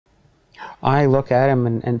I look at them,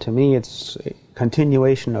 and to me it's a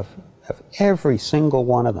continuation of every single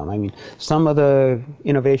one of them. I mean, some of the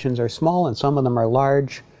innovations are small and some of them are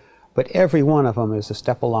large, but every one of them is a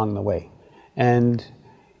step along the way. And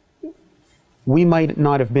we might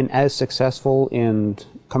not have been as successful in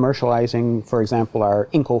commercializing, for example, our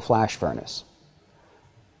Inco flash furnace.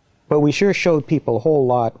 But we sure showed people a whole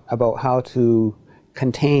lot about how to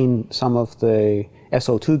contain some of the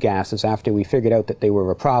SO2 gases after we figured out that they were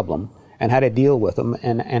a problem, and how to deal with them,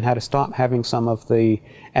 and how to stop having some of the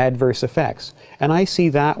adverse effects. And I see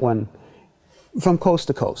that one from coast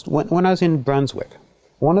to coast. When I was in Brunswick,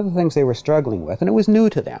 one of the things they were struggling with, and it was new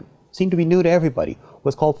to them, seemed to be new to everybody,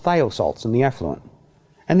 was called thiosalts in the effluent.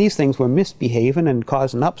 And these things were misbehaving and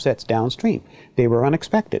causing upsets downstream. They were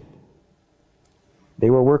unexpected.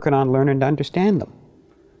 They were working on learning to understand them.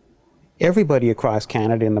 Everybody across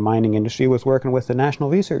Canada in the mining industry was working with the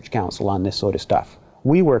National Research Council on this sort of stuff.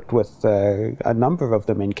 We worked with a number of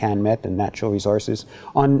them in CanMet and Natural Resources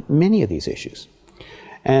on many of these issues.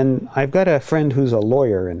 And I've got a friend who's a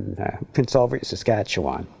lawyer in Prince Albert,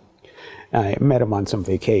 Saskatchewan. I met him on some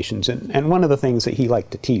vacations, and one of the things that he liked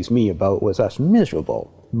to tease me about was us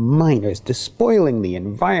miserable miners despoiling the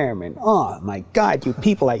environment. Oh my God, you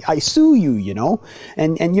people, I sue you, you know,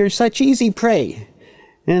 and you're such easy prey.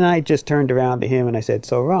 And I just turned around to him and I said,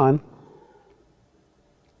 so Ron,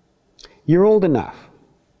 you're old enough.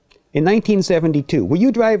 In 1972, were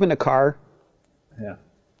you driving a car? Yeah.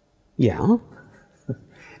 Yeah.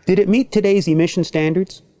 Did it meet today's emission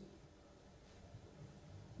standards?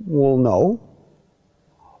 Well, no.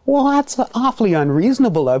 Well, that's awfully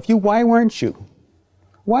unreasonable of you. Why weren't you?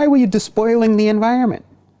 Why were you despoiling the environment?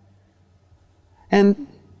 And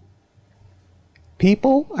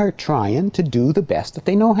people are trying to do the best that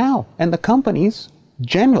they know how. And the companies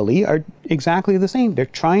generally are exactly the same. They're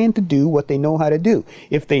trying to do what they know how to do.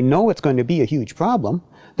 If they know it's going to be a huge problem,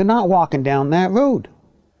 they're not walking down that road.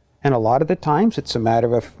 And a lot of the times it's a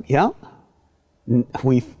matter of, yeah,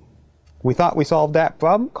 we thought we solved that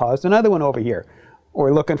problem, caused another one over here.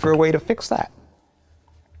 We're looking for a way to fix that.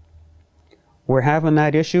 We're having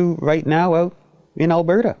that issue right now out in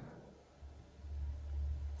Alberta.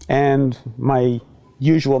 And my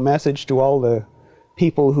usual message to all the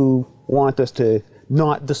people who want us to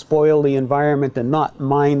not despoil the environment and not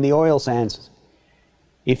mine the oil sands,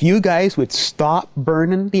 if you guys would stop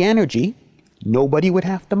burning the energy, nobody would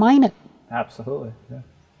have to mine it. Absolutely, yeah.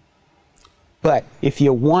 But if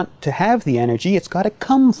you want to have the energy, it's got to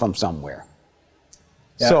come from somewhere.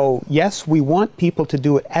 Yeah. So yes, we want people to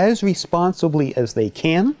do it as responsibly as they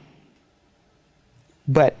can,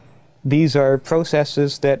 but these are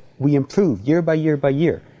processes that we improve year by year by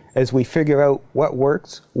year as we figure out what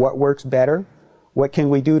works better, what can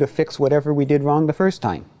we do to fix whatever we did wrong the first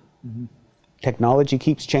time. Mm-hmm. Technology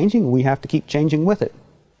keeps changing, we have to keep changing with it.